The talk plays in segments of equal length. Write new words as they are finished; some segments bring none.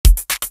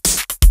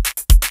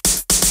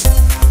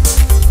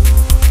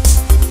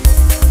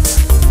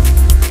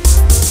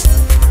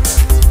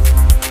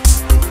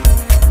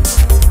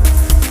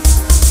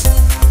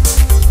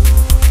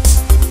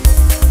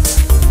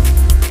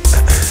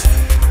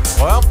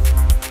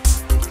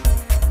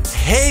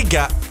Hey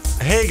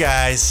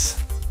guys,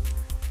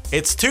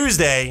 it's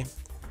Tuesday,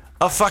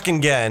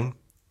 again.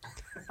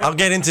 I'll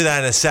get into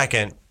that in a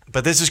second.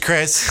 But this is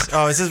Chris.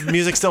 Oh, is this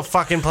music still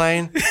fucking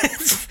playing?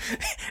 It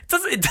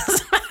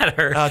doesn't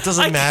matter. Oh, it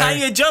doesn't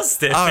matter. I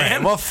adjust it, All man.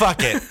 right, well, fuck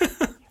it.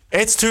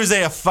 It's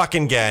Tuesday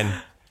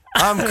again.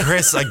 I'm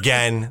Chris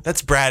again.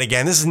 That's Brad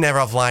again. This is Never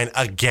Offline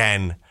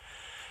again.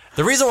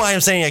 The reason why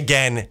I'm saying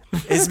again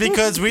is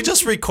because we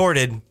just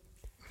recorded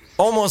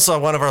almost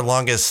one of our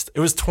longest. It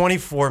was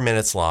 24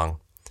 minutes long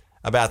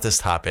about this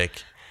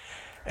topic,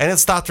 and it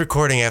stopped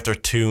recording after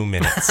 2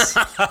 minutes.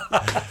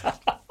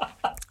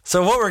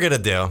 So what we're gonna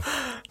do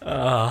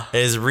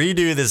is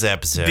redo this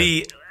episode.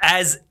 Be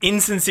as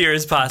insincere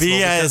as possible. Be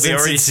because as we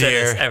already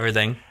insincere. said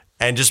everything.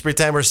 And just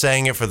pretend we're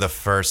saying it for the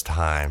first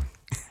time.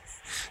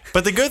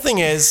 But the good thing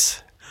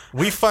is,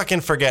 we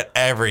fucking forget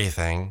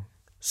everything.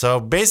 So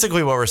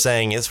basically what we're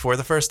saying is for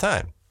the first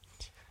time.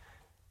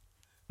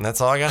 And that's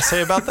all I gotta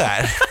say about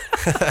that.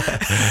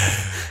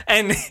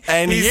 And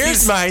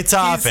here's my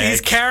topic.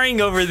 He's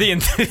carrying over the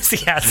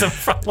enthusiasm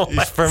from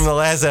the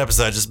last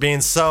episode, just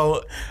being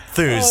so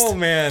enthused. Oh,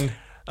 man.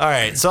 All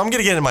right, so I'm going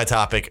to get into my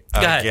topic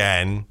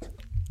again.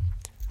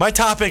 My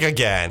topic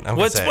again.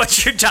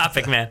 What's your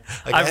topic, man?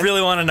 Again? I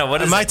really want to know.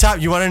 What is my it?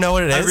 top? You want to know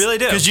what it is? I really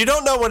do. Because you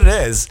don't know what it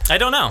is. I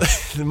don't know.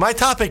 My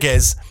topic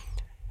is...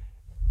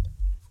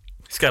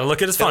 He's got to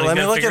look at his phone. Let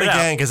me look at it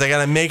again because I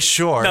got to make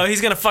sure. No,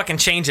 he's going to fucking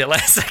change it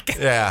last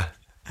second. Yeah.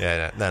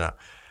 No.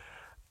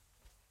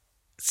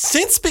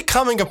 Since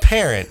becoming a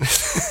parent,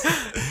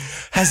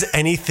 has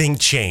anything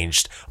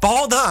changed? But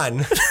hold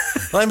on.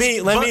 Let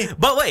me.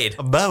 But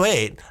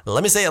wait.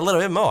 Let me say a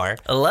little bit more.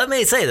 Let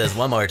me say this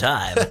one more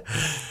time.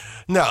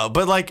 No,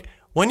 but like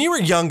when you were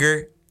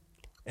younger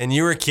and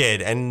you were a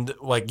kid and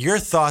like your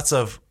thoughts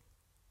of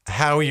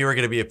how you were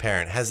going to be a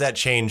parent, has that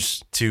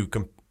changed to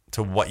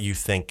what you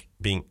think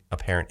being a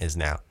parent is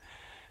now?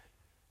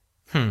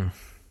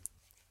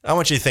 I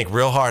want you to think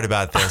real hard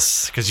about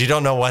this because you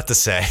don't know what to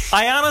say.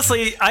 I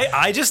honestly,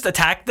 I just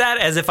attacked that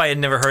as if I had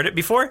never heard it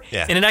before.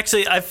 Yeah. And it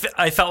actually, I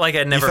felt like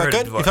I'd never heard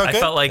it before. You felt good? I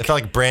felt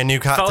like brand new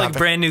felt like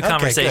brand new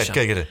conversation.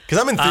 Okay, good. Because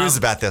I'm enthused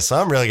about this, so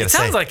I'm really going to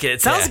say. Sounds like it.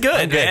 It sounds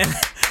good, man. There's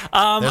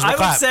my I clap.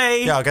 would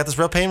say. Yeah, I got this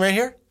real pain right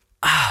here.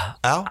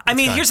 Ow. I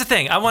mean, here's the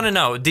thing. I want to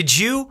know,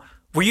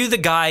 were you the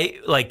guy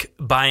like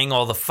buying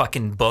all the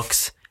fucking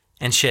books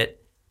and shit?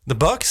 The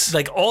books?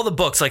 Like all the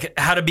books, like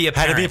how to be a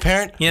parent. How to be a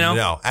parent? You know?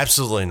 No,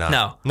 absolutely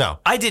not. No.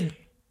 I did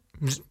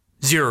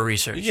zero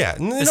research. Yeah, you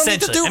don't need to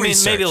essentially. do I mean,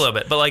 research. maybe a little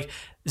bit, but like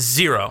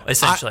zero,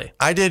 essentially.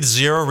 I did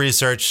zero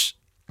research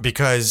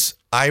because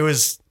I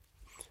was,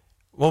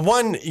 well,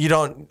 one, you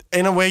don't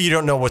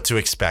know what to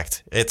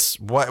expect. It's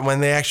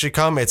when they actually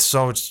come, it's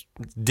so much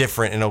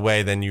different in a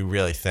way than you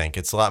really think.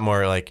 It's a lot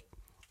more like,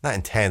 not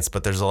intense,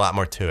 but there's a lot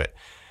more to it.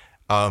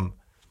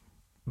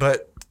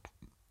 But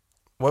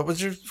what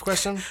was your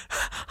question?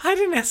 I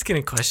didn't ask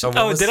any question.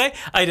 Oh, did I?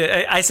 I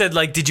did. I said,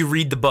 like, did you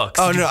read the books?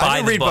 Oh, did you no, buy I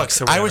didn't the read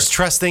books. or I was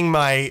trusting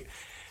my,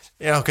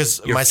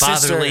 because my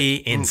sister. Fatherly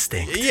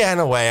instinct. Yeah, in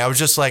a way. I was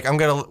just like, I'm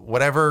going to,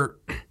 whatever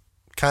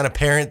kind of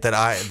parent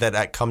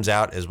that comes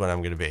out is what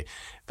I'm going to be.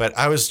 But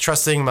I was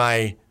trusting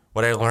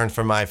what I learned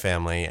from my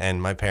family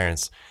and my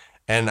parents.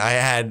 And I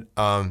had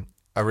a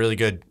really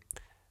good,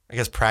 I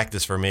guess,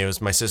 practice for me. It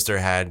was my sister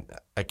had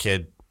a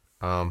kid.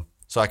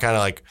 So I kind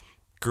of like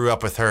grew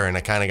up with her and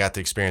I kind of got to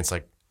experience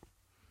like,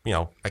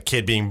 a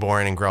kid being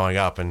born and growing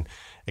up. And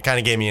it kind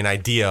of gave me an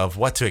idea of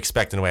what to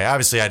expect in a way.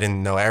 Obviously, I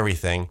didn't know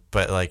everything,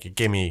 but like it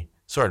gave me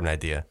sort of an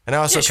idea. And I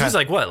also she was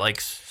like what,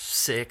 like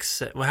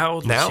 6? Well, how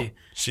old now? was she?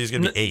 She's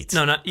gonna be 8.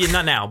 No,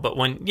 not now. But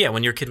when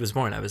your kid was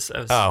born, I was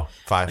 5,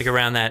 like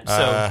around that.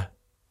 So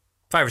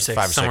 5 or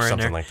 6, somewhere in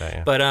something there, like that.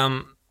 Yeah. But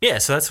yeah.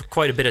 So that's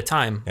quite a bit of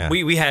time. Yeah.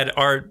 We had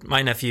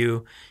my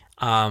nephew.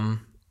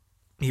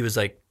 He was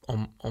like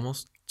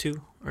almost 2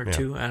 or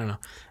 2. I don't know.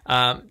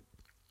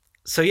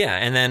 So yeah,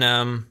 and then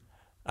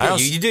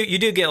you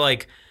do get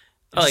like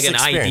an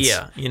experience.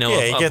 idea,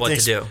 of what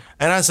to do.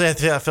 And honestly,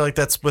 I feel like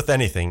that's with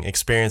anything.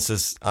 Experience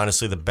is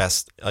honestly the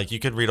best. Like you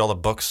could read all the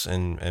books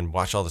and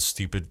watch all the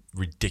stupid,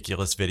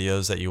 ridiculous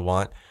videos that you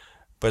want,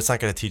 but it's not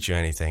going to teach you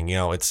anything.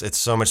 It's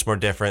so much more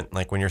different.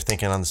 Like when you're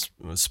thinking on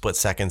split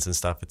seconds and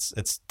stuff,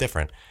 it's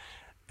different.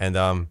 And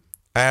I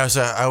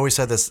always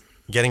said this: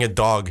 getting a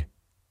dog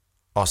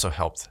also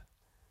helped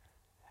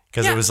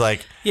because it was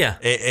like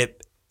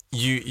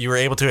you were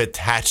able to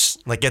attach,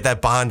 like get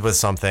that bond with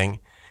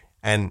something.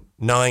 And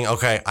knowing,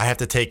 okay, I have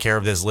to take care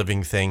of this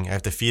living thing. I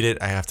have to feed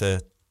it. I have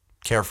to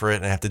care for it.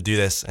 And I have to do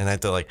this. And I have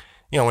to like,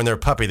 when they're a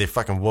puppy, they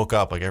fucking woke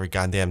up like every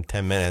goddamn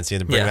 10 minutes. You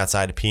had to bring them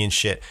outside to pee and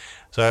shit.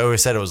 So I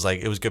always said it was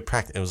good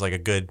practice. It was like a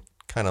good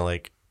kind of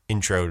like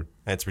intro.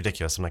 It's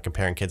ridiculous. I'm not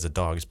comparing kids to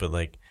dogs, but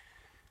like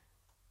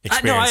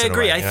experience. No, I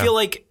agree. Way,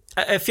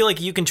 I feel like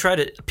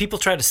people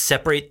try to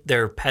separate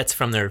their pets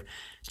from their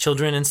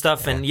children and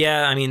stuff. Yeah.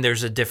 And I mean,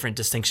 there's a different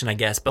distinction, I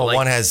guess. But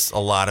one has a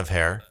lot of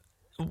hair.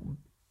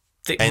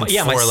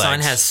 My son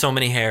has so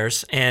many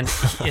hairs, and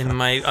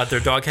my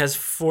other dog has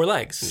 4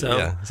 legs.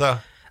 So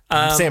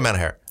same amount of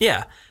hair.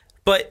 Yeah,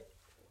 but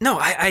no,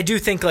 I do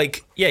think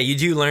like, yeah, you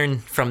do learn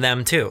from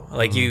them too.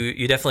 Like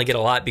you definitely get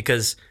a lot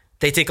because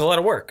they take a lot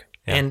of work.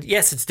 Yeah. And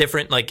yes, it's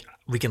different. Like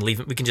we can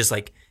leave, we can just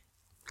like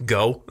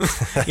go, we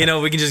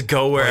can just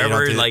go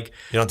wherever. You like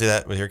you don't do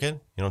that with your kid.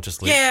 You don't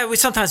just leave. Yeah,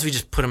 sometimes we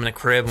just put them in a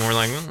crib and we're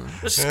like,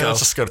 let's just go. Let's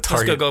just go to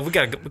Target. Let's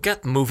go. We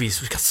got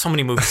movies. We got so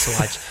many movies to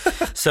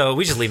watch. So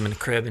we just leave them in the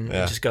crib and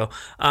just go.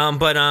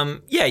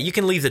 Yeah, you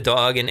can leave the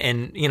dog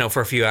and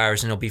for a few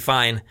hours and he'll be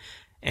fine,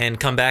 and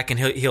come back and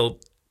he'll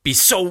be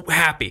so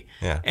happy.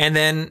 Yeah. And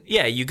then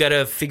you got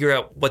to figure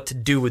out what to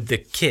do with the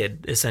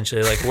kid.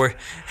 Essentially, like where.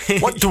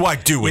 What do I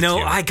do with you?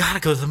 I gotta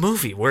go to the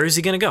movie. Where is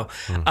he gonna go?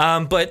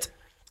 But.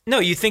 No,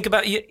 you think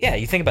about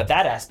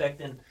that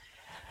aspect, and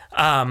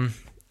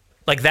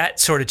like that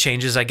sort of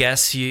changes. I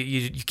guess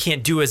you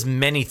can't do as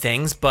many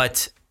things,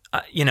 but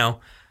I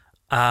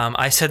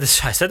said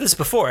this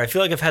before. I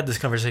feel like I've had this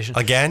conversation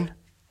again.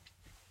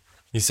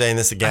 You saying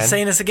this again? I'm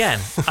saying this again.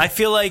 I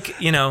feel like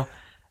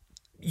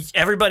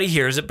everybody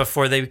hears it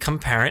before they become a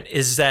parent.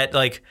 Is that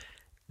like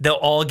they'll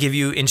all give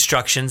you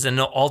instructions and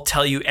they'll all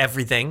tell you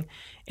everything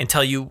and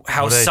tell you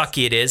how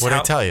sucky it is. What do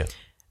they tell you?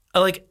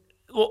 Like,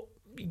 well.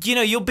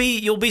 You'll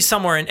be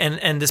somewhere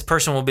and this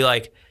person will be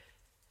like,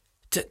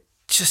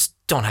 just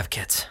don't have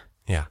kids.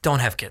 Yeah. Don't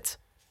have kids.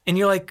 And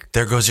you're like,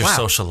 there goes your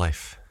social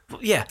life.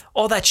 Yeah.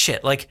 All that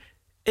shit. Like,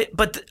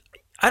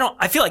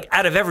 I feel like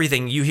out of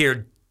everything you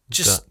hear,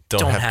 just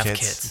don't have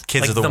kids.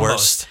 Kids like are the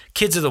worst.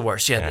 Kids are the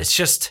worst. Yeah. It's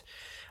just,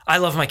 I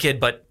love my kid,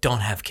 but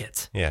don't have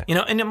kids. Yeah.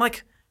 And I'm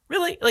like,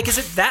 really? Like, is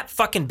it that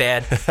fucking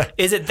bad?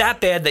 Is it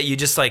that bad that you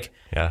just like,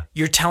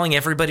 you're telling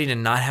everybody to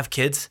not have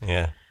kids?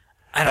 Yeah.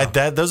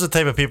 Those are the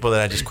type of people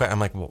that I just quit. I'm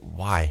like, well,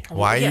 why?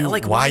 Why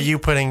are you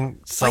putting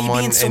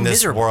someone in this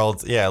miserable?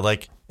 World? Yeah,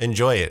 like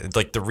enjoy it.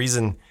 Like the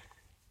reason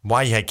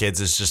why you had kids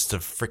is just to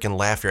freaking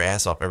laugh your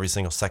ass off every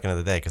single second of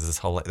the day because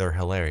they're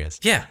hilarious.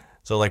 Yeah.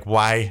 So like,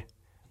 why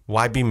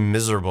be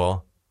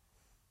miserable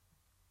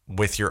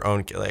with your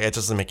own? Like, it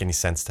doesn't make any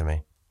sense to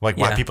me. Like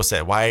why people say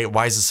it. Why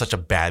is this such a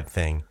bad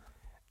thing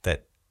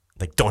that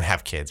like don't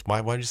have kids?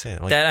 Why did you say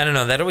it? Like, that I don't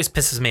know. That always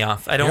pisses me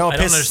off. I don't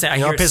understand.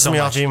 You know, it pisses me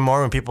off even more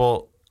when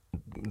people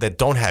that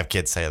don't have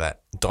kids say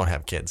that don't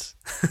have kids.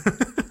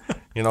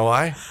 You know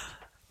why?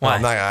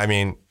 Why?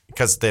 Well,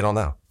 because they don't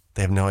know.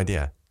 They have no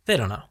idea. They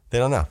don't know. They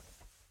don't know.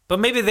 But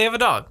maybe they have a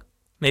dog.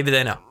 Maybe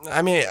they know.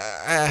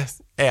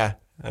 Yeah.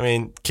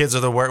 Kids are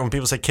the worst. When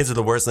people say kids are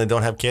the worst and they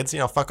don't have kids,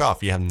 fuck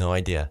off. You have no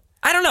idea.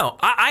 I don't know.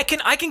 I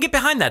can get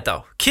behind that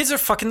though. Kids are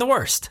fucking the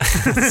worst.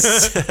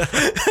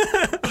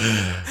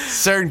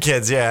 Certain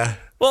kids, yeah.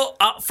 Well,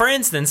 for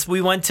instance, we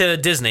went to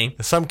Disney.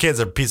 Some kids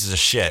are pieces of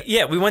shit.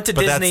 Yeah, we went to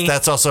Disney.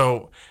 That's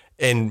also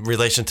in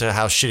relation to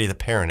how shitty the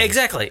parent is.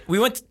 Exactly. We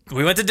went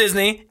to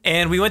Disney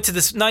and we went to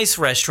this nice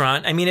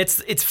restaurant. I mean,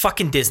 it's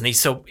fucking Disney,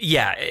 so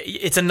yeah,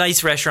 it's a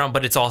nice restaurant,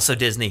 but it's also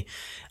Disney.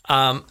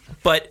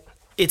 But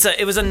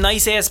it was a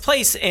nice ass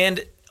place,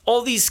 and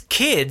all these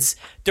kids,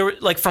 they were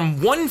like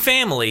from one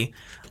family,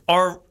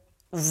 are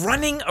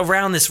running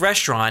around this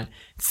restaurant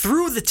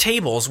through the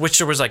tables, which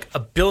there was like a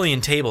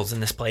billion tables in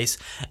this place,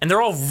 and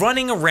they're all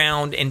running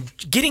around and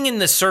getting in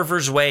the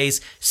servers' ways,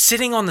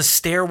 sitting on the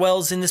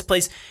stairwells in this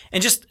place,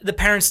 and just the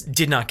parents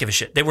did not give a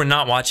shit. They were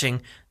not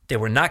watching, they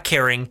were not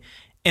caring,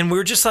 and we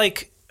were just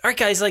like, all right,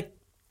 guys, like,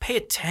 pay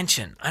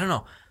attention. I don't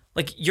know,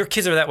 like your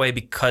kids are that way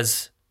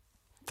because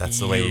that's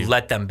the way you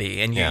let them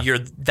be, and you're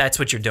that's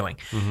what you're doing.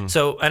 Mm-hmm.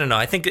 So I don't know.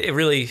 I think it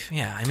really,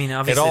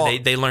 obviously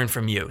they learn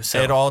from you.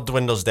 So it all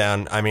dwindles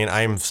down.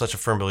 I'm such a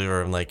firm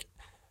believer in like,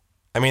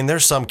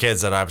 there's some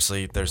kids that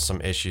obviously there's some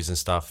issues and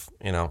stuff.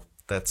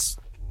 That's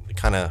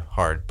kind of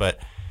hard, but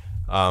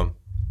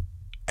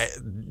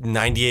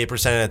 98%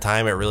 of the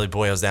time it really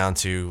boils down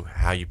to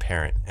how you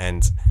parent.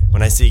 And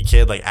when I see a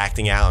kid like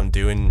acting out and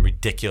doing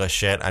ridiculous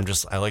shit, I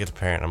look at the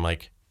parent and I'm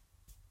like,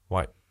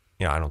 what?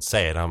 I don't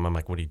say it. I'm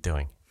like, what are you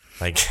doing?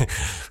 Like,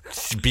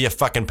 be a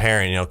fucking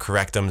parent,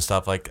 correct them and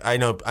stuff. Like, I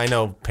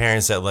know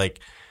parents that like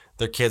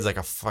their kid's like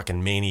a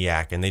fucking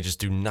maniac and they just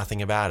do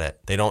nothing about it.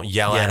 They don't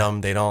yell at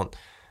them. They don't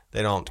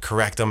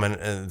correct them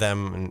and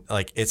them. And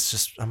like, it's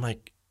just, I'm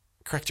like,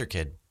 correct your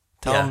kid.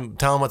 Tell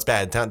them what's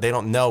bad. They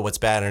don't know what's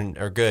bad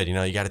or good.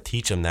 You got to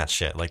teach them that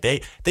shit. Like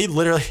they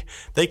literally,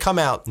 they come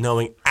out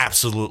knowing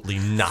absolutely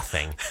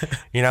nothing,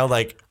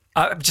 like,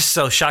 I'm just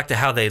so shocked at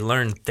how they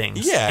learn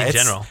things in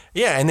general.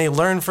 Yeah, and they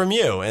learn from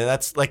you. And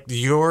that's like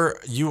you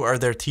are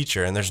their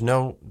teacher, and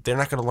they're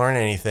not going to learn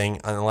anything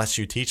unless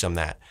you teach them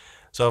that.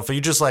 So if you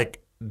just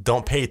like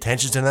don't pay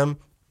attention to them,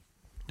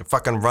 they're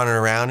fucking running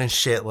around and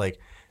shit like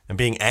and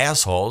being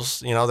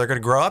assholes, they're going to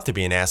grow up to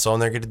be an asshole,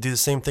 and they're going to do the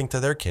same thing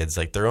to their kids.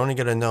 Like they're only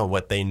going to know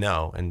what they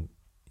know and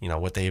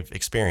what they've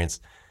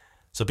experienced.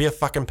 So be a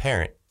fucking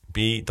parent.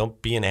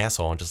 Don't be an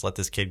asshole and just let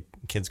this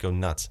kids go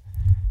nuts.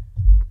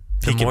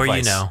 The more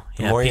you know.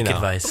 The more you know.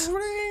 Advice.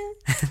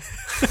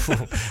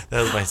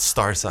 That was my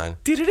star sign.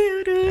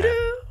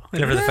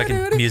 Whatever the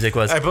fucking music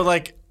was. But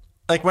like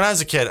when I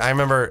was a kid, I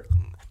remember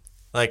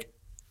like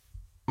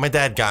my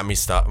dad got me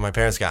stuff. My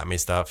parents got me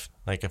stuff.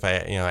 Like if I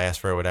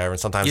asked for it or whatever. And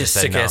sometimes You they just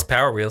said sick no. ass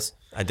Power Wheels.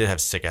 I did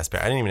have sick ass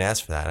Power. I didn't even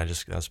ask for that. I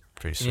was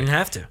pretty sweet. You didn't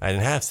have to. I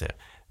didn't have to.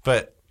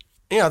 But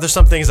there's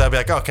some things I'd be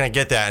like, oh, can I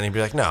get that? And he'd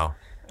be like, no.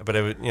 But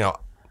it would,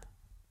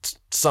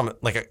 some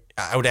like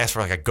I would ask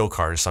for like a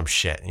go-kart or some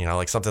shit.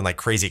 Like something like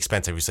crazy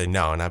expensive. He'd say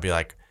no, and I'd be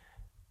like,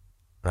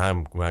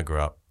 when I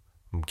grow up,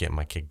 I'm getting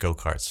my kid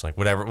go-karts, like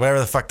whatever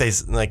the fuck they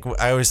like.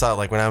 I always thought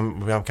like when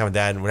I'm becoming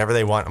dad, whatever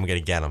they want, I'm gonna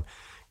get them.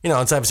 And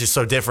it's obviously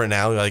so different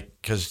now, like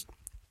because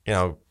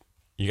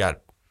you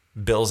got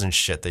bills and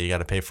shit that you got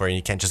to pay for, and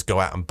you can't just go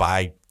out and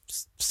buy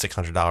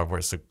 $600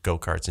 worth of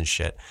go-karts and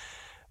shit.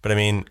 But I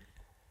mean,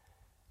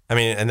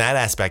 in that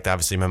aspect,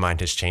 obviously my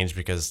mind has changed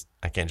because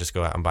I can't just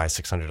go out and buy a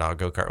 $600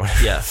 go-kart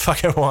whatever the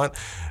fuck I want.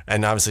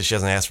 And obviously she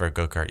hasn't asked for a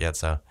go-kart yet,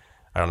 so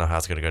I don't know how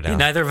it's going to go down.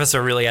 Neither of us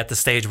are really at the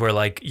stage where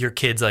like your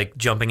kid's like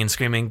jumping and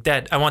screaming,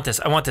 Dad, I want this,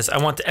 I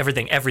want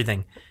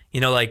everything.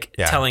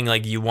 Telling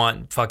like you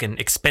want fucking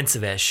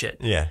expensive ass shit.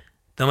 Yeah.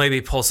 They'll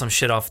maybe pull some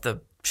shit off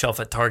the shelf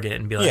at Target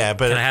and be like,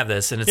 can I have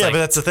this? And it's like, but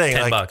that's the thing.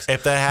 $10.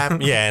 If that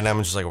happens, and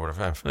I'm just like, what if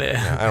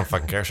I don't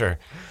fucking care, sure.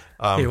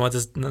 You want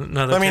this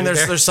another? I mean,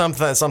 there's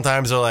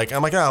sometimes they're like,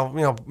 I'm like,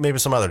 oh, maybe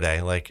some other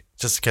day, like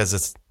just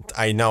because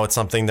I know it's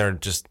something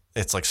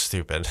it's like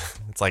stupid.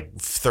 It's like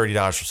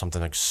 $30 for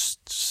something like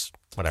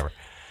whatever.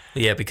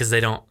 Yeah, because they're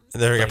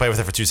gonna play with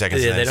it for 2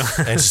 seconds. Yeah,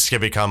 and it's just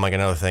gonna become like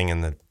another thing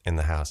in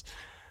the house.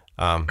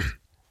 But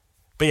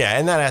yeah,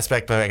 in that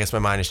aspect, I guess my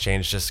mind has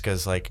changed just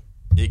because like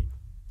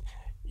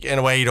in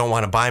a way you don't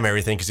want to buy them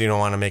everything because you don't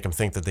want to make them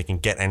think that they can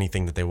get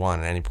anything that they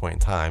want at any point in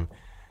time.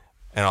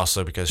 And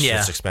also because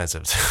shit's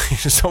expensive. So you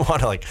just don't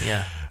want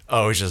to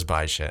always just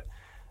buy shit.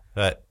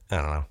 But I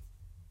don't know.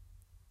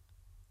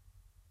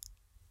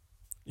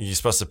 You're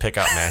supposed to pick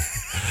up, man.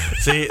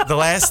 See, the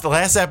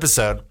last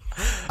episode,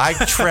 I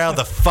trailed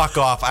the fuck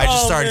off. I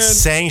just started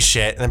saying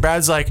shit. And then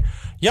Brad's like,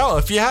 yo,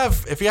 if you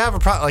have a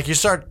problem, like you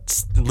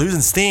start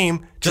losing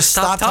steam, just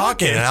stop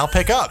talking and I'll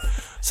pick up.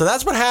 So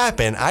that's what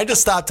happened. I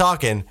just stopped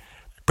talking.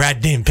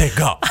 Brad didn't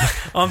pick up.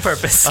 On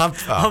purpose. On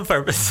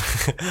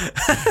purpose.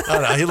 I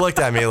don't know. He looked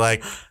at me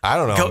like, I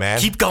don't know, man.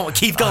 Keep going.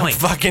 I'm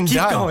fucking keep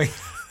done. Going.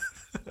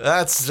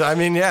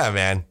 Yeah,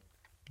 man.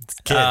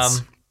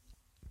 Kids.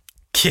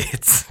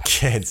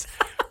 Kids.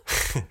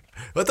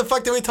 What the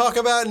fuck did we talk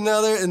about in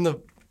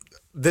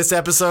this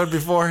episode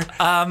before?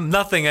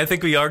 Nothing. I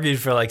think we argued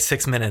for like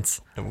 6 minutes.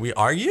 We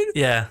argued?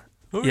 Yeah.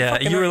 Yeah,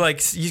 you were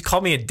like, you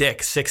called me a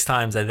dick 6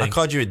 times, I think. I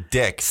called you a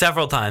dick.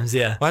 Several times,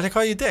 yeah. Why did I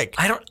call you a dick?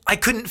 I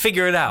couldn't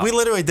figure it out. We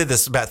literally did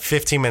this about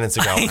 15 minutes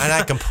ago, and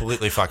I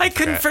completely fucking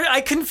forgot.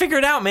 I couldn't figure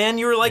it out, man.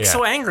 You were like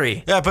so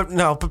angry. Yeah, but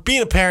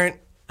being a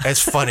parent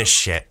is fun as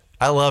shit.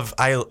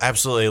 I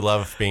absolutely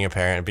love being a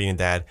parent and being a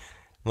dad.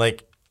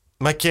 Like,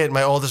 my kid,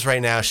 my oldest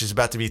right now, she's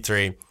about to be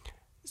 3.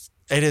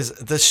 It is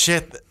the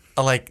shit,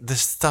 like, the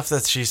stuff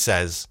that she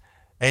says.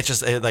 It's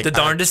just like the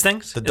darndest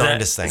things. The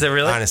darndest thing. Is it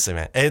really? Honestly,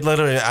 man. It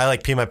literally, I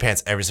like pee my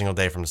pants every single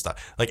day from the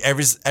stuff. Like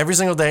every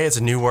single day, it's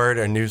a new word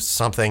or new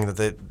something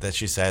that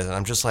she says, and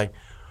I'm just like,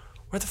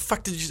 where the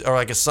fuck did you? Or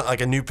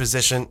like a new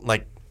position,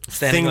 like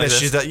standing thing like that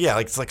she does. Yeah,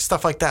 like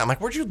stuff like that. I'm like,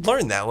 where'd you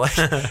learn that? Like,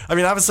 I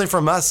mean, obviously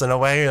from us in a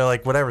way, or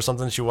like whatever,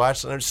 something that she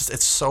watched, and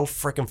it's so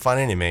freaking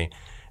funny to me,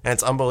 and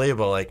it's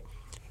unbelievable, like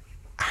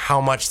how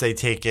much they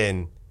take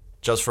in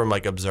just from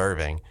like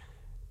observing.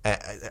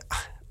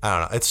 I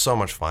don't know. It's so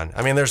much fun.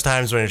 I mean, there's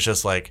times when it's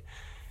just like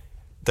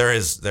there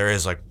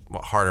is like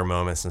harder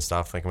moments and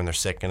stuff, like when they're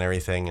sick and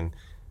everything, and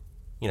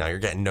you're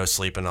getting no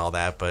sleep and all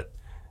that. But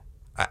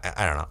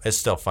I don't know. It's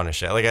still fun as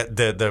shit. Like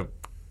the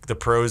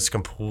pros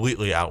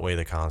completely outweigh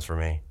the cons for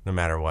me, no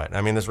matter what.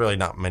 I mean, there's really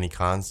not many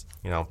cons.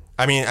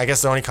 I mean, I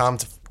guess the only con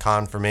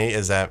for me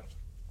is that.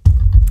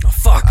 Oh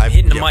fuck! I'm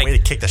hitting the mic. Way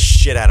to kick the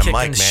shit out of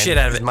Mike, man. Shit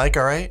out of it. Is Mike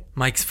all right?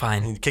 Mike's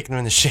fine. You kicked him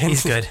in the shin.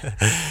 He's good.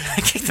 I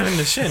kicked him in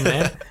the shin,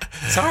 man.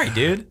 Sorry,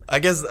 dude. I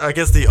guess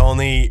the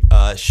only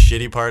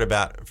shitty part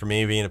about for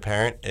me being a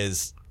parent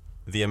is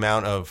the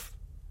amount of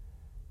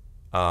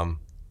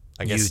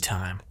you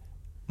time.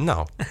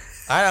 No,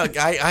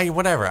 I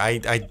whatever.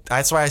 I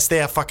that's why I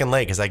stay up fucking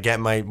late because I get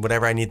my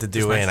whatever I need to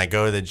do in. I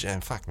go to the gym.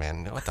 Fuck,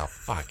 man. What the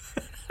fuck?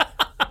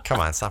 Come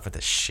on, stop with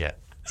this shit.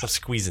 Stop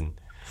squeezing.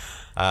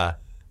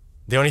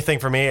 The only thing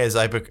for me is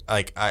I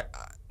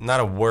not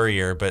a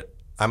worrier, but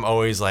I'm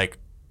always like,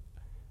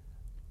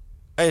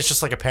 it's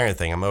just like a parent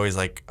thing. I'm always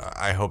like,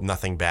 I hope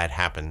nothing bad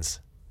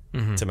happens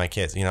to my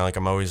kids. Like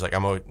I'm always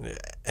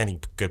any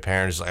good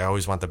parent is I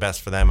always want the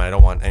best for them. I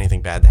don't want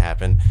anything bad to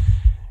happen.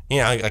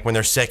 Like when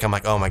they're sick, I'm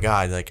like, oh my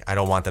God, like I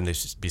don't want them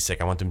to be sick.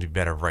 I want them to be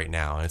better right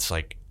now. And it's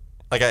like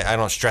I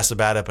don't stress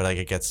about it, but like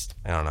it gets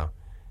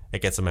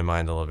in my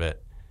mind a little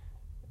bit.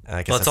 And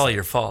I guess it's all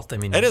your fault. I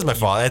mean, it is my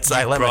fault.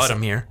 I brought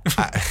him here.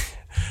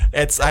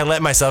 I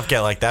let myself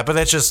get like that, but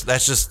that's just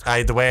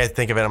the way I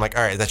think of it. I'm like,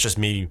 all right, that's just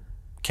me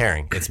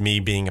caring. It's me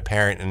being a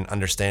parent and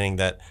understanding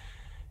that,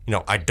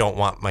 I don't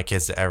want my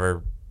kids to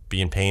ever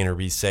be in pain or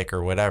be sick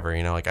or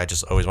whatever. Like I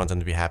just always want them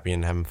to be happy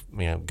and have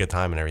a good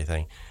time and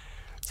everything.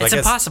 So it's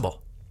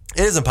impossible.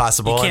 It is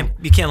impossible.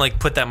 You can't like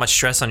put that much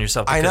stress on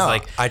yourself. Because, I know.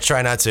 Like, I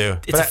try not to.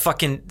 It's a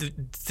fucking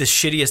the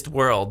shittiest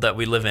world that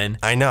we live in.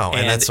 I know,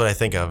 and that's what I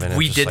think of. And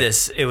we did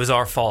this. It was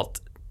our fault.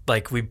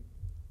 Like we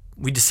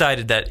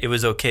decided that it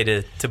was okay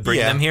to bring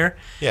them here.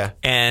 Yeah.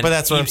 And but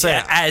that's what I'm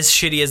saying. As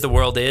shitty as the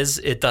world is,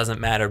 it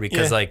doesn't matter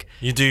because like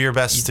you do your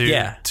best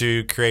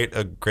to create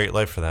a great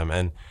life for them.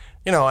 And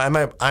you know, I'm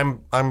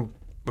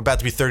about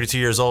to be 32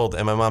 years old,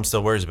 and my mom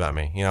still worries about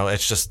me. You know,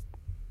 it's just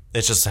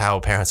how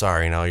parents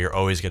are. You know, you're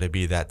always going to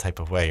be that type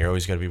of way. You're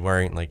always going to be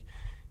worrying, like,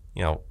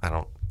 you know,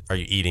 are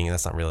you eating?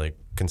 That's not really.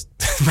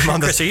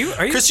 Mom, Chris, are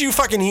you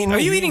fucking eating? Are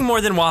you eating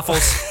more than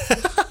waffles?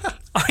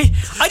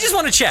 I just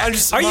want to check.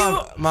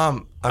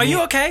 Mom, are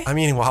you okay? I'm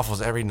eating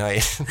waffles every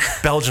night.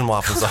 Belgian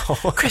waffles.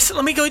 Chris,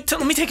 let me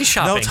take you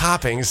shopping. No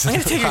toppings. I'm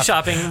gonna take you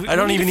shopping. I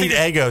don't even eat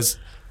Eggos.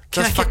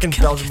 Just fucking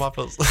Belgian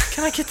waffles.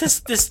 Can I get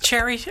this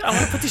cherry? I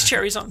want to put these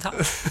cherries on top.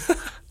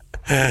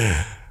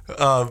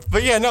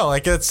 But yeah, no,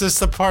 like it's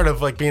just a part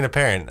of like being a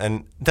parent,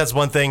 and that's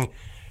one thing.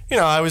 You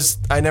know,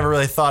 I never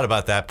really thought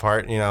about that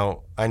part. You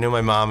know, I knew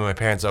my mom and my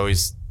parents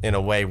always, in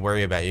a way,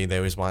 worry about you. They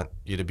always want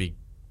you to be,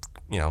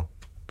 you know,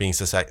 being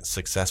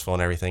successful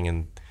and everything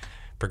and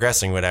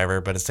progressing,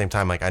 whatever. But at the same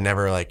time, like I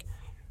never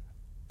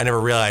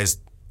realized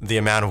the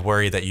amount of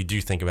worry that you do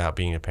think about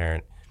being a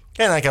parent.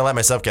 And like I let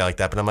myself get like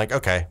that, but I'm like,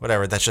 okay,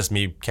 whatever. That's just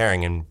me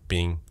caring and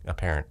being a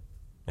parent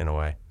in a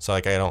way. So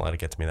like I don't let it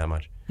get to me that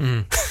much.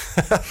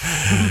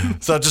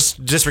 So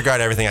just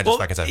disregard everything I just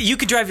fucking said. You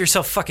could drive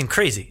yourself fucking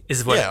crazy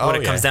is what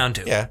it comes down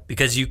to. Yeah.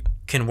 Because you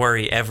can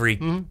worry every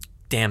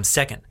damn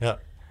second. Yeah.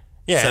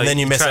 Yeah, so and then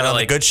you miss out on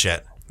the good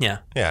shit. Yeah.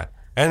 Yeah.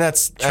 And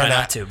that's try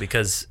not to,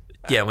 because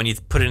when you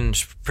put it in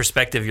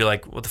perspective, you're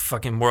like, well, the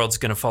fucking world's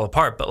gonna fall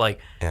apart. But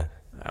like,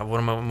 what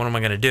am I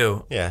gonna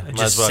do? Yeah.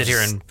 Just sit here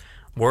and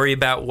worry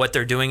about what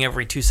they're doing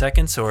every 2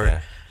 seconds,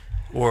 or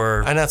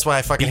and that's why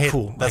I fucking hate.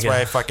 Cool, that's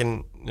why I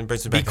fucking. It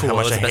brings me back to how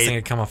much I hate. Best thing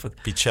to come up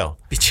with. Be chill.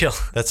 Be chill.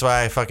 That's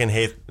why I fucking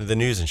hate the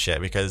news and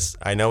shit, because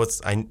I know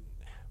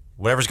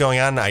whatever's going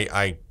on,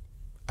 I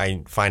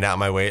find out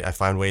my way. I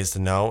find ways to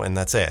know, and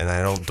that's it. And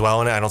I don't dwell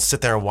on it. I don't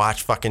sit there and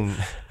watch fucking.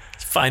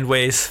 Find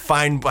ways.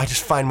 I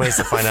just find ways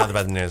to find out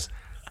about the news.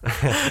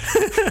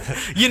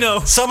 You know,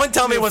 someone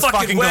tell me what's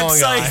fucking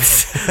going on.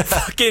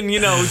 Fucking,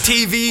 you know,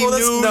 TV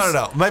news.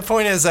 No. My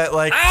point is that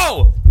like,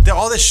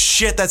 all this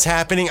shit that's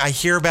happening, I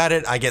hear about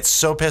it. I get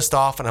so pissed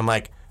off, and I'm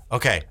like,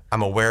 okay,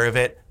 I'm aware of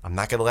it. I'm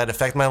not gonna let it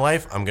affect my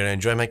life. I'm gonna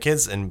enjoy my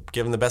kids and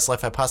give them the best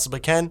life I possibly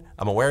can.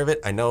 I'm aware of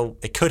it. I know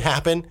it could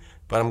happen,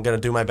 but I'm gonna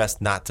do my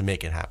best not to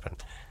make it happen.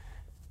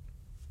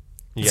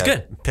 It's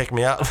good. Pick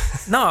me up.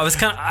 No, I was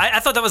kind of. I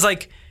thought that was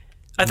like.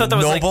 I thought that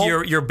was Noble?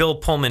 like your Bill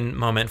Pullman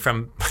moment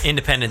from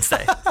Independence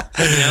Day.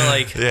 You know,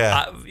 like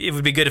it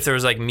would be good if there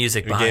was like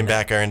music behind it. Gain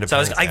back our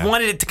independence. So I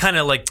wanted it to kind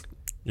of like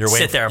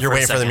sit there. You're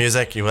waiting for the second.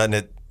 music. You letting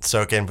it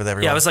soak in with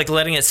everyone. Yeah, I was like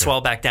letting it swell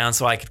back down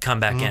so I could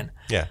come back in.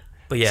 Yeah,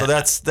 but yeah. So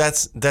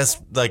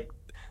that's like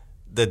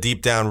the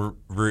deep down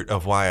root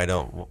of why I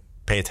don't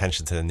pay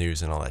attention to the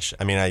news and all that shit.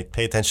 I mean, I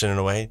pay attention in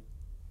a way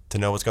to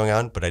know what's going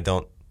on, but I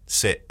don't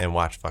sit and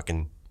watch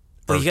fucking.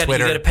 Well, you got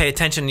to pay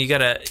attention. You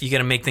got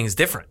to make things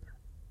different.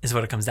 Is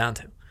what it comes down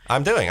to.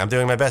 I'm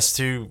doing my best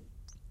to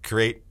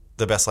create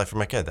the best life for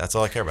my kid. That's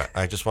all I care about.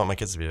 I just want my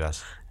kids to be the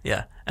best.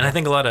 Yeah. And I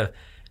think a lot of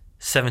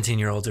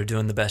 17-year-olds are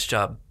doing the best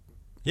job.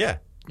 Yeah.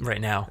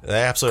 Right now.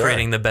 They absolutely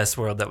creating the best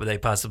world that they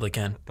possibly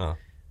can. Oh.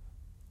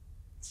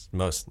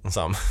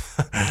 Some.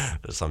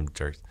 There's some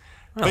jerks.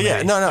 Well, but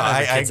yeah, no.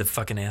 Every kid's a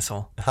fucking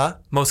asshole. Huh?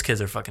 Most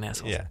kids are fucking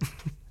assholes. Yeah.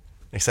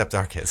 Except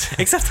our kids.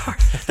 Except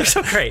ours. They're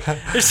so great.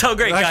 They're so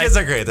great, guys. Our kids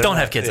are great. Don't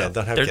have kids.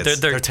 Don't have kids.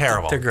 They're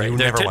terrible. They're great.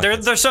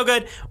 They're so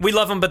good. We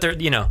love them, but they're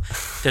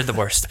the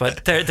worst.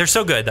 But they're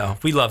so good though.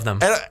 We love them.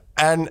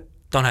 And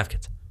don't have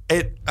kids.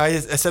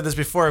 I said this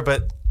before,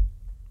 but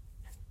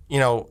you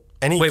know,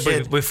 any kid.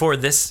 Wait, before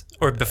this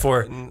or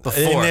before? In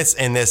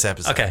this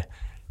episode. Okay.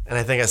 And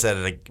I think I said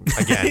it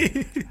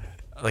again,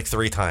 like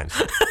 3 times.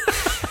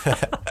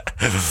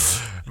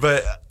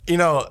 But you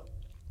know.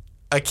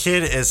 A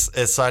kid is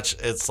such.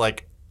 It's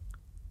like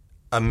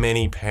a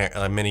mini parent,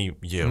 a mini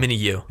you. Mini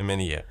you. A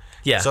mini you.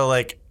 Yeah. So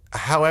like,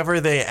 however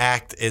they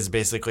act is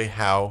basically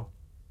how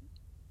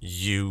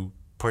you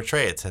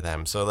portray it to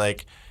them. So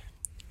like,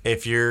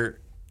 if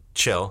you're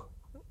chill,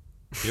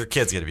 your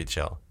kid's gonna be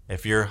chill.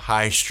 If you're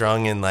high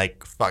strung and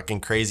like fucking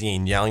crazy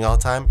and yelling all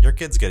the time, your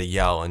kid's gonna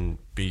yell and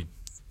be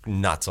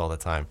nuts all the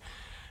time.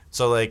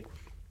 So like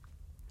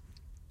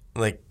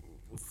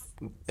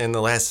in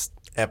the last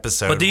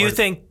episode. But do you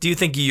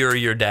think you're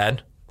your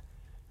dad?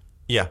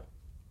 Yeah.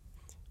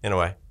 In a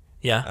way.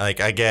 Yeah.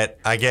 Like I get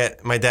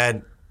my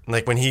dad,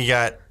 like when he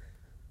got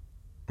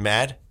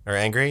mad or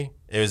angry,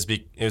 it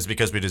was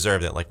because we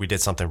deserved it. Like we did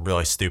something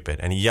really stupid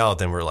and he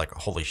yelled and we're like,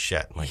 holy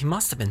shit. Like, he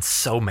must have been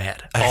so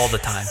mad all the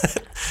time.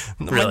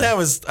 Really? My dad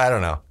was, I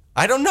don't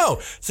know.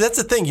 So that's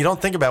the thing you don't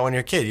think about when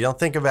you're a kid. You don't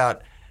think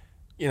about,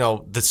 you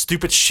know, the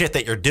stupid shit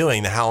that you're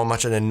doing, how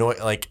much it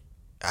like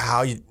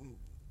how you,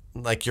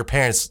 like your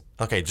parents,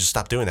 okay, just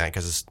stop doing that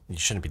because you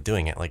shouldn't be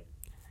doing it. Like,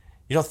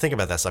 you don't think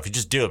about that stuff. You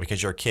just do it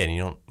because you're a kid and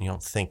you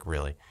don't think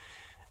really.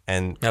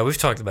 And yeah, we've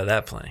talked about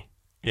that plenty.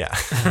 yeah.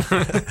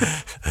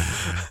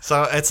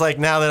 So it's like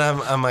now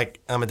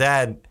that I'm a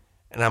dad,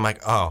 and I'm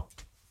like, oh,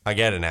 I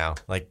get it now.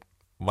 Like,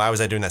 why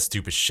was I doing that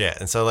stupid shit?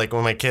 And so like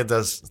when my kid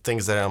does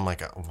things that I'm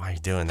like, oh, why are you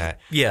doing that?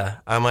 Yeah.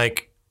 I'm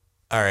like,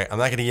 all right, I'm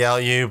not gonna yell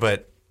at you,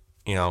 but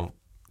you know,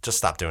 just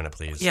stop doing it,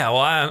 please. Yeah.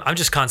 Well, I'm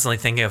just constantly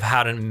thinking of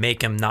how to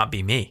make him not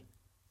be me.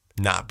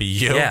 Not be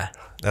you. Yeah.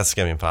 That's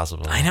gonna be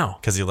impossible. I know.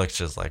 Because he looks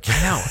just like you.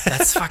 I know.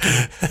 That's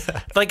fucking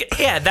like,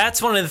 yeah,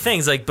 that's one of the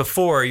things. Like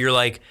before, you're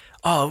like,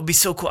 oh, it would be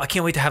so cool. I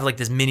can't wait to have like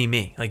this mini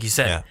me, like you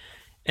said. Yeah.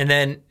 And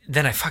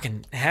then I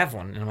fucking have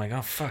one, and I'm like,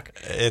 oh fuck.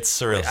 It's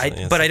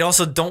surreal. But I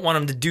also don't want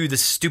him to do the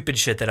stupid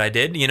shit that I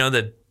did. You know,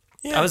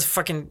 I was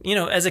fucking, you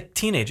know, as a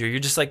teenager, you're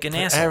just like an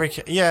asshole.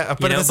 Yeah,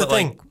 but that's the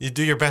thing. Like, you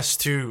do your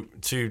best to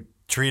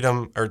treat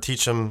them or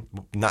teach them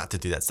not to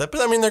do that stuff.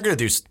 But I mean, they're gonna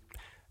do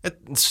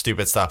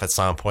stupid stuff at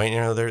some point. You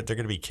know, they're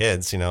gonna be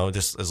kids. You know,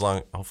 just as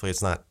long, hopefully,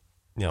 it's not,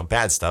 you know,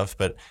 bad stuff.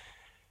 But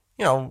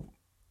you know,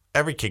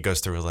 every kid goes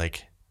through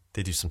like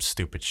they do some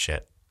stupid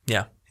shit.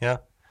 Yeah. Yeah.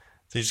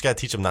 So you just gotta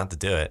teach them not to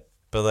do it.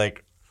 But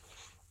like,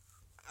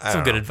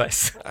 some good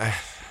advice.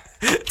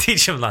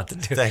 Teach them not to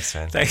do it. Thanks,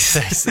 man.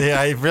 Thanks.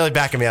 Yeah, you're really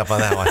backing me up on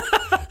that one.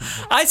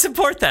 I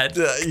support that.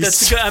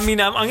 That's good. I mean,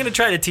 I'm going to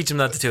try to teach them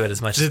not to do it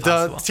as much as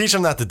possible. Teach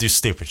them not to do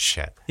stupid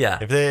shit. Yeah.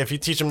 If you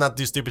teach them not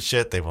to do stupid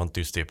shit, they won't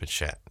do stupid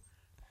shit.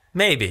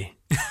 Maybe.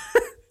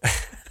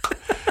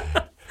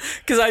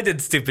 Because I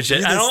did stupid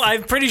shit.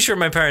 I'm pretty sure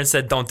my parents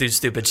said don't do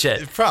stupid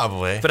shit.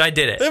 Probably. But I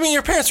did it. I mean,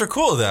 your parents were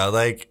cool though.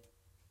 Like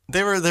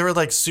they were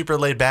like super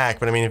laid back.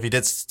 But I mean, if you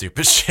did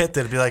stupid shit,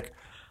 they'd be like,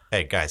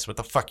 "Hey guys, what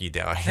the fuck are you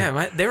doing?"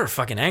 Yeah, they were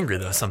fucking angry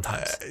though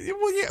sometimes.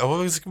 Well, yeah. Well,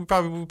 we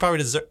probably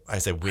deserve. I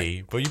said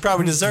we, but you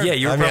probably deserved. Yeah,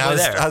 you were probably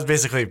there. I was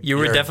basically. You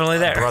were definitely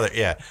there, brother.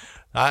 Yeah.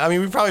 I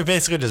mean, we probably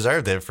basically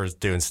deserved it for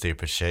doing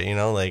stupid shit. You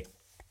know, like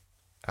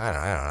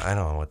I don't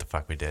know what the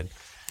fuck we did.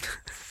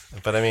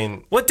 But I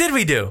mean, what did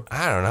we do?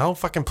 I don't know.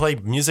 Fucking play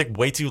music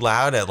way too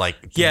loud at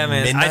like man.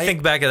 midnight. I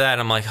think back of that,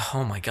 I'm like,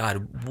 oh my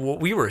god,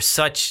 we were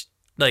so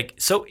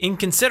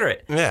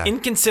inconsiderate. Yeah,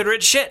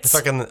 inconsiderate shits.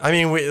 Fucking. I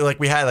mean,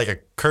 we had like a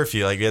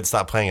curfew. Like we had to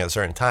stop playing at a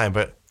certain time.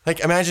 But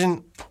like,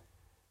 imagine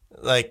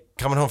like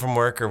coming home from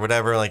work or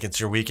whatever. Like it's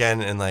your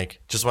weekend and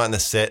like just wanting to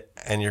sit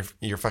and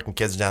your fucking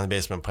kids are down in the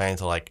basement playing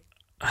until like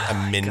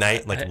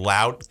midnight. God. Like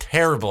loud,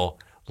 terrible.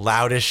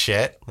 Loud as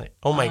shit. Like,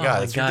 oh my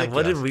god, it's ridiculous.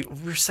 What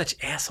did we're such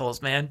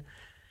assholes, man.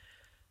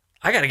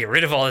 I gotta get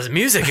rid of all this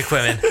music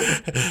equipment.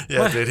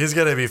 Yeah, dude, he's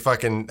gonna be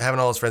fucking having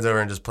all his friends over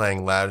and just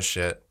playing loud as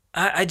shit.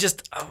 I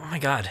just, oh my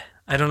god,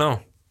 I don't know.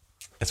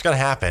 It's gonna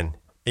happen.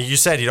 You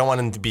said you don't want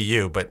him to be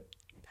you, but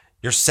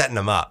you're setting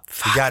him up.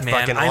 Fuck, you got man,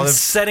 fucking all I'm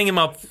setting him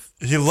up.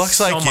 He looks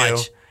so like you.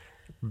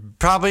 Much.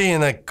 Probably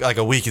in like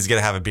a week, he's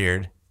gonna have a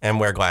beard and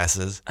wear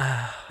glasses.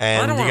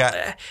 And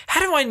how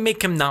do I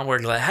make him not wear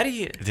glasses? How do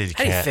you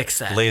fix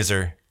that?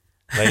 Laser.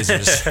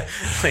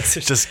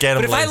 Just get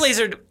him. But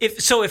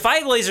if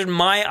I lasered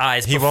my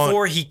eyes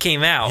before he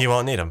came out, he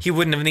won't need them. He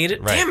wouldn't have needed.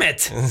 Right. Damn it!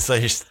 So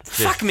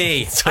fuck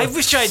me. I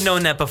wish I'd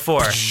known that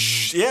before.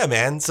 Yeah,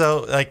 man.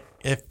 So like,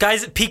 if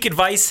guys, peak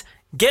advice: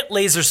 get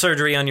laser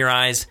surgery on your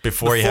eyes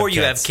before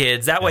you have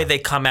kids. That way they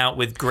come out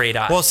with great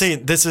eyes. Well, see,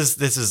 this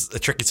is a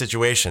tricky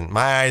situation.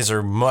 My eyes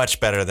are much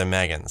better than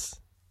Megan's.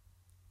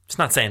 It's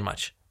not saying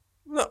much.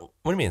 No,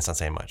 what do you mean it's not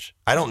saying much?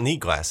 I don't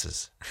need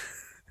glasses.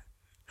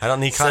 I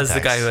don't need contacts. Says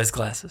the guy who has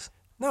glasses.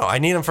 No, I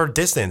need them for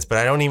distance, but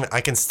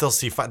I can still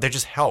see far. They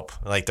just help.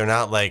 Like they're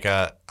not like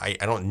I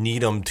don't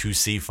need them to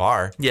see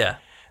far. Yeah.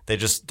 They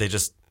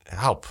just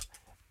help.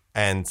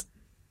 And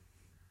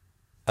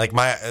like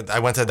I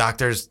went to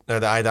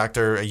the eye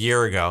doctor a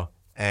year ago,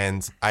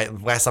 and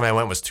last time I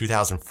went was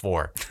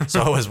 2004.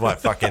 So it was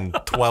what, fucking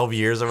 12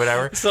 years or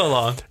whatever. So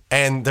long.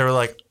 And they were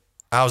like,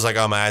 I was like,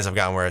 oh, my eyes have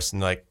gotten worse.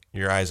 And like,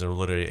 your eyes are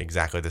literally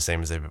exactly the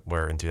same as they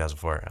were in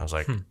 2004. I was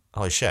like,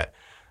 holy shit.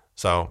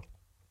 So,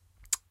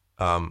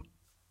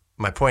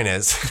 my point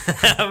is,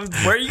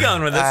 where are you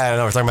going with this? I don't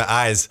know. We're talking about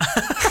eyes.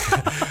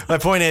 My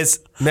point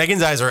is,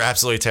 Megan's eyes are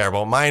absolutely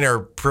terrible. Mine are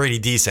pretty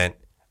decent.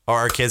 Are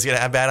our kids gonna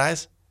have bad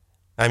eyes?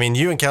 I mean,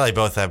 you and Kelly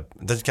both have.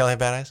 Does Kelly have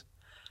bad eyes?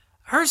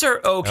 Hers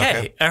are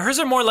okay. Hers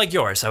are more like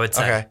yours, I would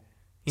say. Okay.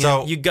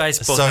 You guys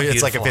both have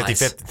it's like a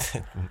eyes.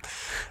 50-50.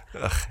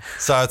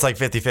 So it's like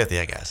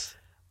 50-50, I guess.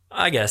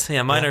 I guess.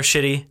 Yeah, mine are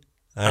shitty.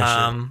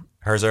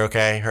 Hers are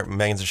okay.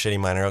 Megan's are shitty.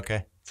 Mine are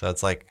okay. So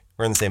it's like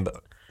we're in the same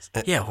boat.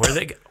 Yeah,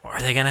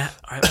 are they gonna?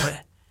 I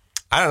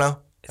don't know.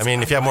 I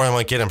mean, if you have more than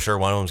one kid, I'm sure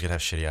one of them's gonna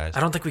have shitty eyes. I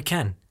don't think we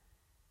can.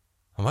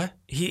 What?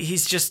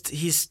 He's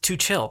too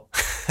chill.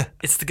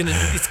 It's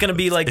gonna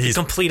be like the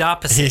complete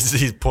opposite.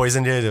 He's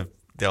poisoned you to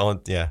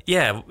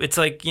Yeah, it's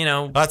like,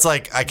 that's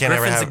like I can't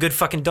ever have a good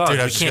fucking dog. Dude,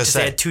 we can't just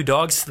add 2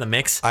 dogs to the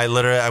mix. I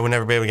would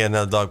never be able to get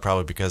another dog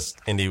probably because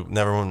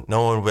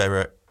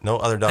no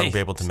other dog would be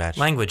able to match.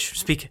 Language.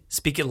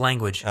 Speak it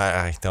language.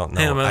 I don't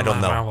know. I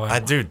don't know.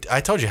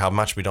 I told you how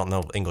much we don't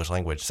know English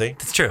language. See?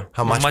 That's true.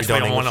 How much we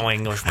don't know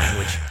English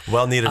language.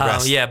 Well needed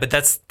rest. Yeah, but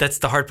that's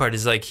the hard part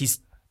is like he's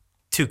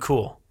too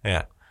cool.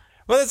 Yeah.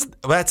 Well,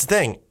 that's the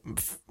thing.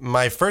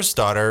 My first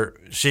daughter,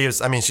 she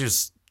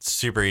was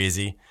super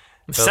easy.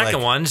 The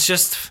second one's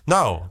just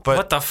no, but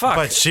what the fuck?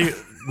 But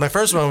my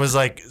first one was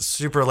like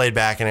super laid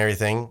back and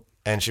everything,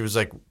 and she was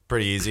like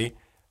pretty easy.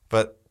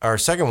 But our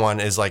second one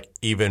is like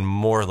even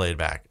more laid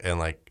back and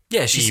like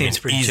she seems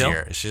pretty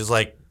easier. chill. She's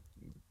like,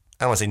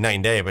 I don't want to say night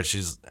and day, but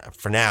she's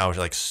for now she's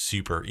like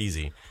super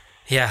easy.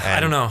 Yeah,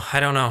 and I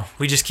don't know.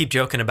 We just keep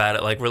joking about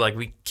it. Like we're like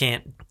we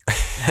can't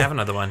have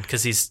another one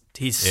because he's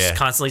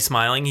constantly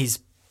smiling. He's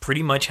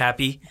pretty much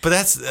happy. But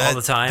that's all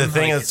the time. The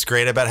thing that's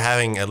great about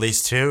having at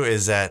least two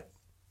is that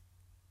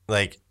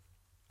like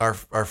our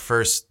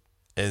first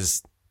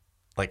is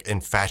like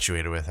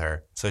infatuated with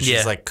her, so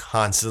she's like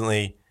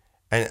constantly,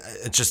 and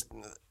it's just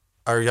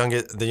our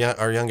youngest,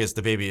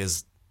 the baby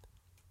is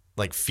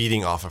like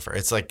feeding off of her.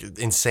 It's like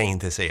insane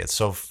to see. It's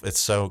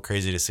so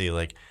crazy to see.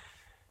 Like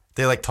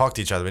they like talk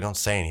to each other. They don't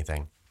say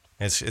anything.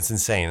 It's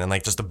insane, and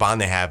like just the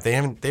bond they have. They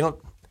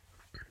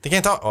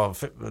can't talk. Well,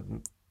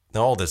 the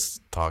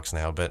oldest talks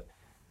now, but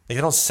they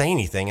don't say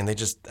anything, and they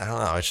just I don't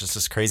know. It's just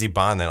this crazy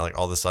bond that like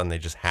all of a sudden they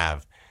just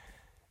have.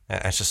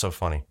 And it's just so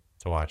funny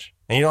to watch,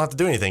 and you don't have to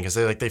do anything because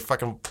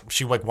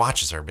she like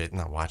watches her, but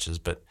not watches,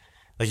 but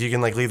like you can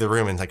like leave the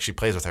room and like she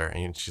plays with her,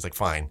 and she's like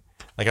fine.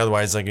 Like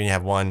otherwise, like when you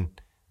have one,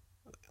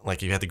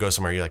 like you have to go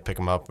somewhere, you like pick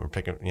them up or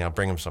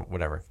bring them some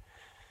whatever.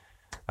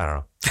 I don't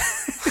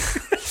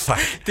know.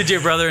 Did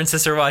your brother and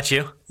sister watch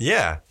you?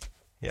 Yeah.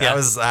 I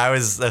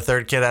was the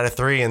third kid out of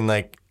three, and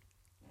like,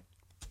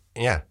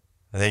 yeah,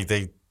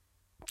 they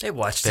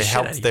watched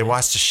they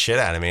watched the shit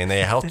out of me, and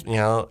they helped.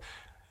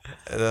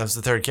 That was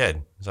the third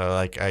kid, so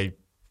like I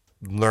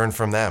learned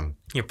from them.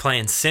 You're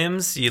playing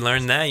Sims. You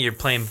learned that. You're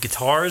playing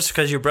guitars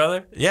because your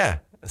brother. Yeah,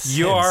 Sims.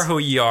 You are who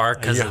you are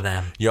because of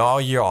them. You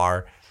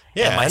are.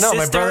 Yeah, I know.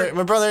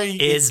 My brother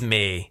is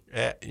me.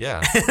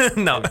 Yeah.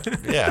 No.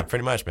 Yeah,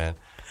 pretty much, man.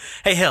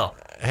 Hey Hill.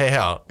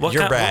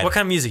 You're Brad. What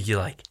kind of music you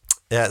like?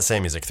 Yeah,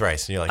 same music.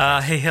 Thrice. You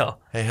like? Hey Hill.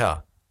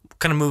 What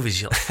kind of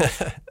movies you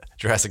like?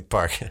 Jurassic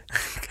Park.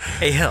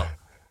 Hey Hill.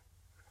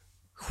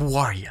 Who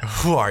are you?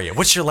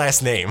 What's your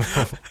last name?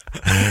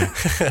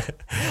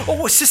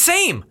 Oh, it's the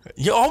same.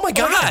 Oh my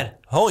god.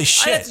 Holy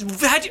shit.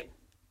 How'd you...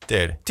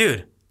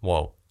 Dude.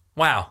 Whoa.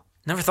 Wow.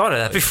 Never thought of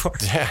that before.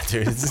 Yeah,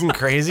 dude. Isn't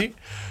crazy?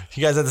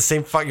 You guys have the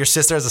same your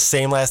sister has the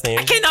same last name.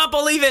 I cannot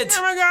believe it.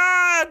 Oh my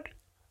god.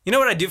 You know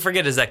what I do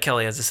forget is that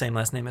Kelly has the same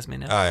last name as me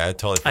now. Oh, yeah, I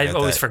totally forget I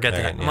always forget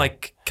that. I'm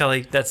like,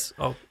 Kelly, that's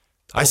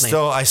I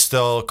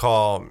still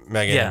call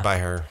Megan by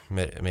her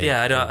maiden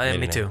name.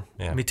 Me too.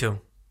 Yeah. Me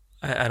too.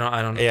 I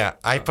don't. Yeah,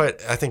 I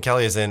think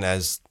Kelly is in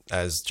as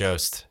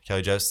Jost.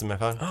 Kelly Jost in my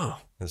phone. Oh,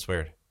 that's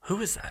weird. Who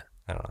is that?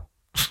 I don't know.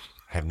 I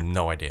have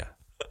no idea.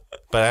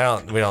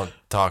 But we don't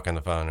talk on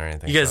the phone or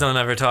anything. You guys don't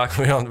ever talk.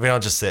 We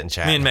don't just sit and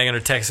chat. Me and Megan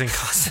are texting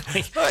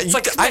constantly. It's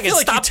like Megan,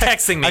 stop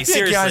texting me. I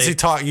feel like you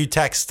honestly you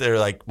text or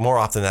like more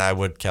often than I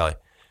would Kelly.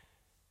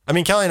 I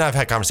mean, Kelly and I have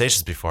had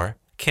conversations before.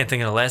 Can't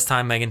think of the last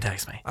time Megan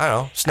texted me. I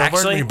don't know. Snowboard?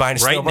 Actually, you buying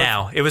a right snowboard?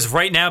 now. It was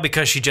right now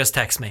because she just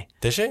texted me.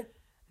 Did she?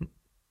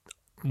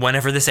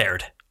 Whenever this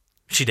aired,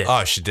 she did.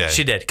 Oh, she did.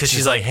 She did because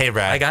she's like, "Hey,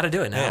 Brad, I got to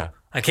do it now. Yeah.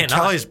 I can't."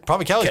 Kelly's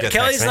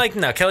like,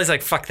 no. Kelly's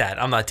like, fuck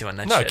that. I'm not doing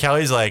that. No, shit.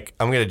 Kelly's like,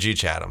 I'm gonna G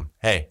chat him.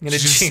 Hey,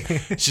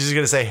 she's just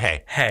gonna say,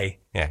 hey,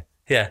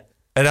 yeah,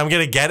 and I'm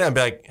gonna get it and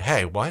be like,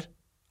 hey, what?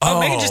 Oh,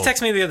 Megan just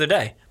texted me the other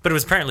day, but it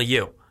was apparently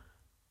you.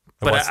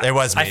 It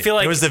was me. I feel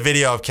like it was the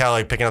video of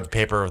Kelly picking up the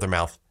paper with her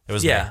mouth. It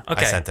was me. Okay.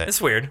 I sent it. It's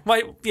weird.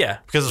 Why? Yeah.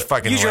 Because it's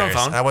fucking Use hilarious.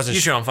 your own phone. I wasn't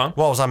Use your own phone.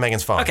 Well, it was on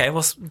Megan's phone. Okay,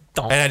 well,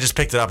 don't. And I just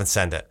picked it up and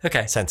sent it.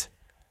 Okay. Sent.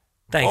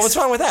 Thanks. Well, what's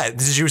wrong with that?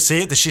 Did you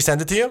see it? Did she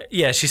send it to you?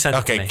 Yeah, she sent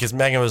it to me. Okay, because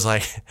Megan was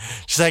like,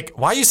 she's like,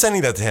 why are you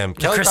sending that to him?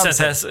 Kelly Chris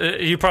says,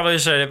 you probably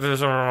should.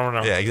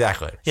 Yeah,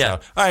 exactly. Yeah.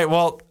 So, all right,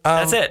 well.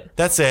 That's it.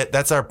 That's it.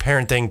 That's our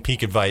parenting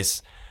peak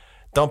advice.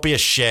 Don't be a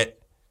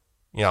shit.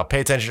 Pay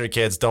attention to your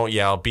kids. Don't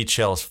yell. Be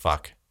chill as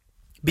fuck.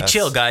 Be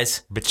chill,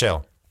 guys. Be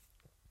chill.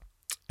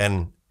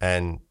 And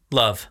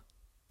love.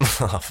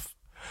 Love.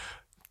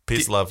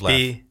 Peace, love, laugh.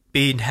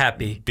 Be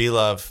happy. Be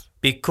love.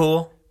 Be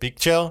cool. Be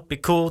chill. Be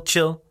cool.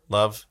 Chill.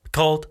 Love. Be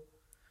cold.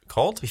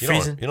 Cold? Be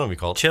freezing. You don't want to be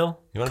cold. Chill.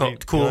 You want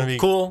to be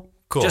cool.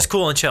 Cool. Just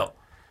cool and chill.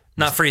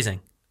 Not freezing.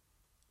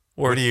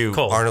 Or what are you,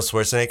 cold. Arnold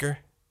Schwarzenegger?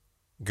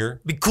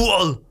 Be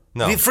cool.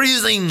 No. Be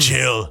freezing.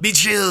 Chill. Be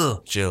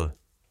chill. Chill.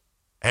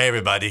 Hey,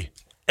 everybody.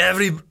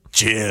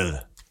 Chill.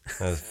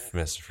 That was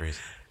Mr. Freeze.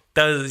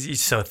 That was you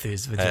so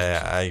enthused with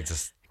I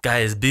just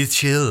guys, be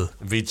chill.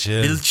 Be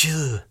chill. Bill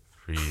chill.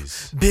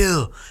 Freeze.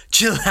 Bill,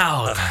 chill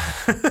out.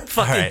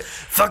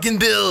 Fucking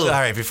Bill. All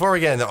right, before we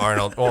get into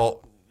Arnold,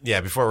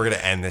 before we're gonna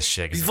end this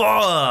shit.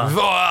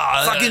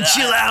 Fucking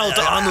chill out,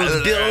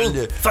 Arnold.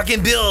 Bill.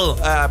 Fucking Bill.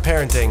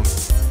 Parenting.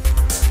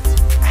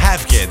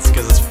 Have kids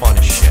because it's fun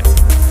as shit.